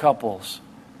same-sex couples,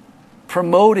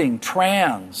 promoting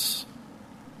trans,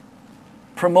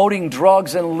 promoting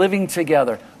drugs and living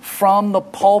together from the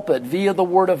pulpit via the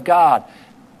Word of God.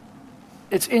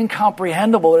 It's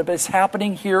incomprehensible, but it's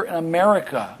happening here in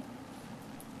America.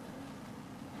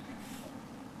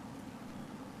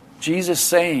 Jesus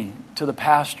saying to the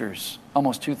pastors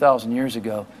almost 2,000 years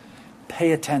ago,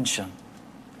 pay attention.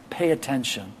 Pay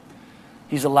attention.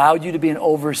 He's allowed you to be an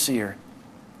overseer.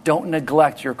 Don't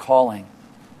neglect your calling.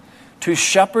 To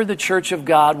shepherd the church of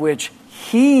God, which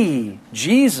He,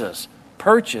 Jesus,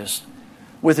 purchased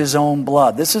with His own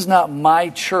blood. This is not my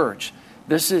church.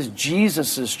 This is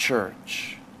Jesus'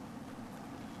 church.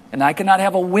 And I cannot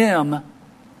have a whim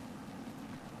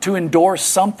to endorse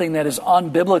something that is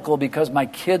unbiblical because my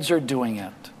kids are doing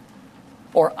it,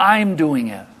 or I'm doing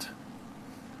it,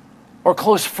 or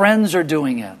close friends are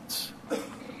doing it.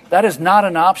 That is not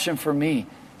an option for me.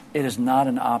 It is not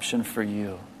an option for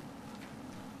you.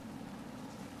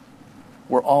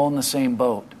 We're all in the same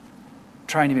boat,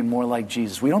 trying to be more like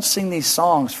Jesus. We don't sing these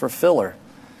songs for filler.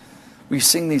 We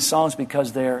sing these songs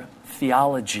because they're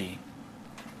theology.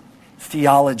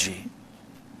 Theology.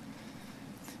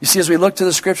 You see, as we look to the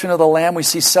description of the Lamb, we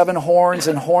see 7 horns,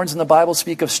 and horns in the Bible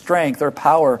speak of strength or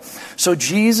power. So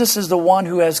Jesus is the one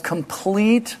who has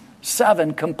complete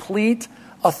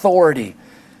authority,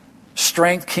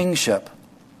 strength, kingship.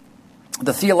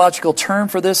 The theological term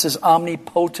for this is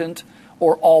omnipotent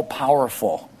or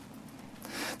all-powerful.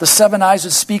 The 7 eyes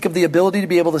would speak of the ability to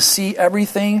be able to see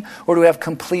everything or to have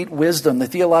complete wisdom. The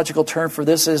theological term for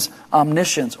this is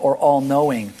omniscience or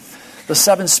all-knowing. The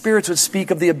 7 spirits would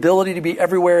speak of the ability to be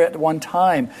everywhere at one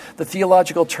time. The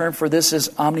theological term for this is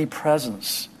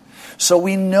omnipresence. So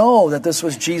we know that this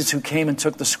was Jesus who came and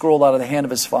took the scroll out of the hand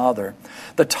of his Father.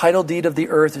 The title deed of the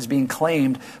earth is being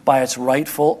claimed by its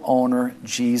rightful owner,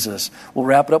 Jesus. We'll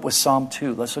wrap it up with Psalm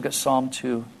 2. Let's look at Psalm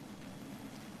 2.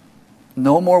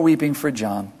 No more weeping for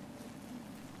John.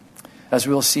 As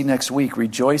we will see next week,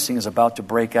 rejoicing is about to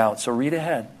break out. So read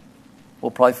ahead.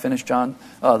 We'll probably finish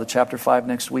the chapter 5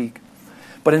 next week.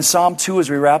 But in Psalm 2, as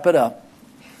we wrap it up,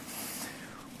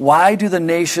 why do the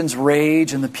nations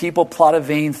rage and the people plot a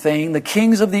vain thing? The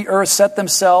kings of the earth set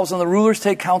themselves and the rulers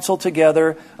take counsel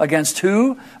together against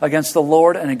who? Against the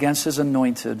Lord and against his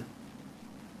anointed.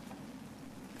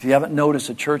 If you haven't noticed,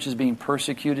 the church is being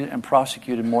persecuted and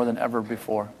prosecuted more than ever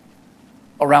before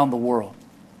around the world.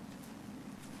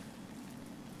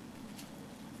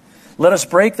 Let us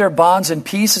break their bonds in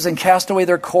pieces and cast away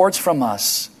their cords from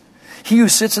us. He who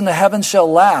sits in the heavens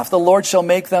shall laugh. The Lord shall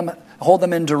hold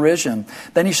them in derision.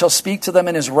 Then he shall speak to them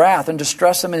in his wrath and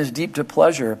distress them in his deep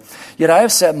displeasure. Yet I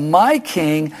have set my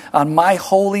king on my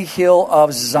holy hill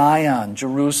of Zion,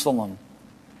 Jerusalem.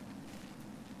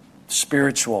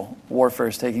 Spiritual warfare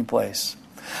is taking place.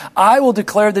 I will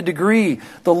declare the decree.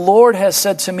 The Lord has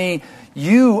said to me,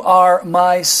 you are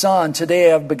my son. Today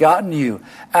I have begotten you.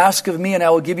 Ask of me and I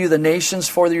will give you the nations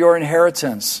for your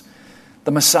inheritance.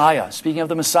 The Messiah, speaking of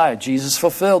the Messiah, Jesus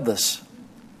fulfilled this.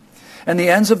 And the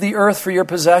ends of the earth for your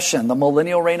possession, the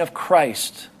millennial reign of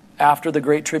Christ after the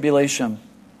great tribulation.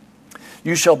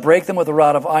 You shall break them with a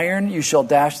rod of iron. You shall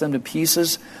dash them to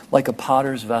pieces like a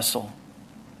potter's vessel.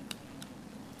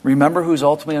 Remember who's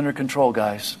ultimately under control,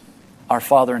 guys. Our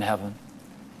Father in heaven.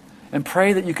 And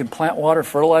pray that you can plant, water,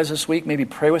 fertilize this week. Maybe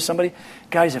pray with somebody.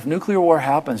 Guys, if nuclear war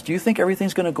happens, do you think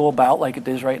everything's going to go about like it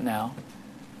is right now?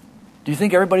 Do you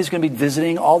think everybody's going to be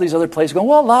visiting all these other places going,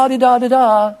 well,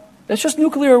 la-di-da-di-da. It's just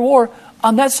nuclear war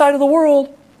on that side of the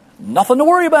world. Nothing to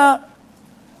worry about.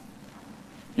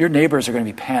 Your neighbors are going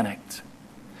to be panicked.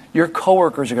 Your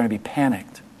coworkers are going to be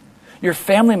panicked. Your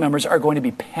family members are going to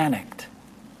be panicked.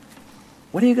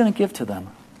 What are you going to give to them?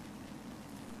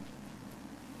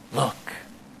 Look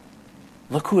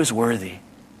who is worthy.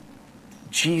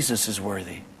 Jesus is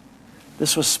worthy.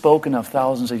 This was spoken of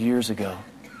thousands of years ago.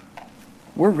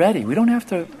 We're ready. We don't have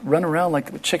to run around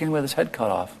like a chicken with his head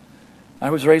cut off. I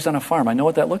was raised on a farm. I know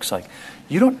what that looks like.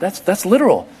 That's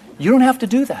literal. You don't have to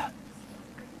do that.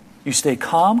 You stay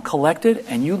calm, collected,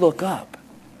 and you look up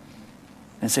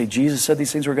and say, Jesus said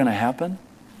these things were going to happen.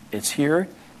 It's here.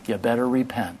 You better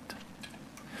repent.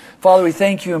 Father, we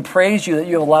thank you and praise you that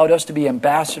you have allowed us to be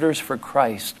ambassadors for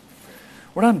Christ.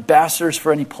 We're not ambassadors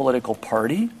for any political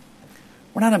party.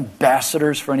 We're not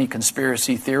ambassadors for any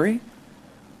conspiracy theory.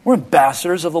 We're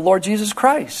ambassadors of the Lord Jesus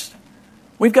Christ.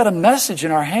 We've got a message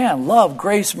in our hand, love,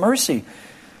 grace, mercy.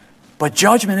 But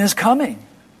judgment is coming.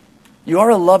 You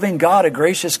are a loving God, a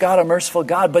gracious God, a merciful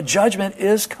God, but judgment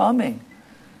is coming.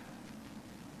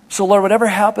 So Lord, whatever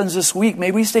happens this week,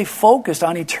 may we stay focused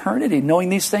on eternity, knowing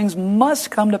these things must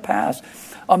come to pass.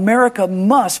 America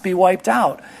must be wiped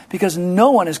out because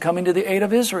no one is coming to the aid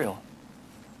of Israel.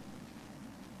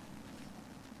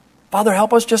 Father,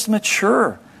 help us just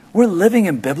mature. We're living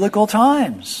in biblical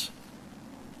times.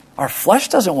 Our flesh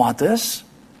doesn't want this,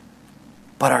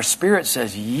 but our spirit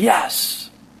says yes,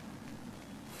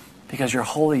 because your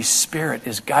Holy Spirit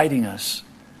is guiding us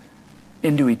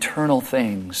into eternal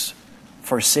things,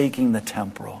 forsaking the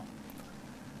temporal.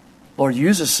 Lord,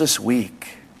 use us this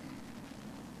week.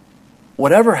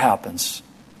 Whatever happens,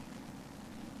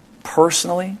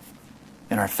 personally,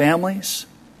 in our families,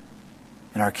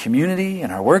 in our community,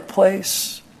 in our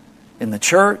workplace, in the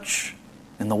church,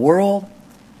 in the world,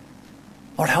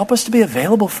 Lord, help us to be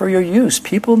available for your use.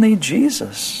 People need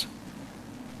Jesus.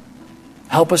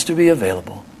 Help us to be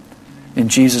available. In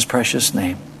Jesus' precious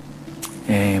name,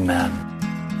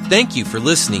 amen. Thank you for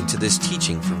listening to this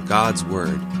teaching from God's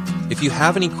Word. If you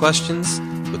have any questions,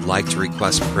 would like to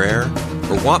request prayer,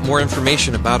 or want more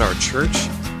information about our church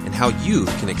and how you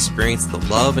can experience the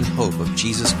love and hope of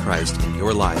Jesus Christ in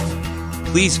your life,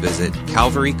 please visit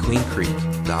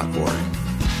calvaryqueencreek.org.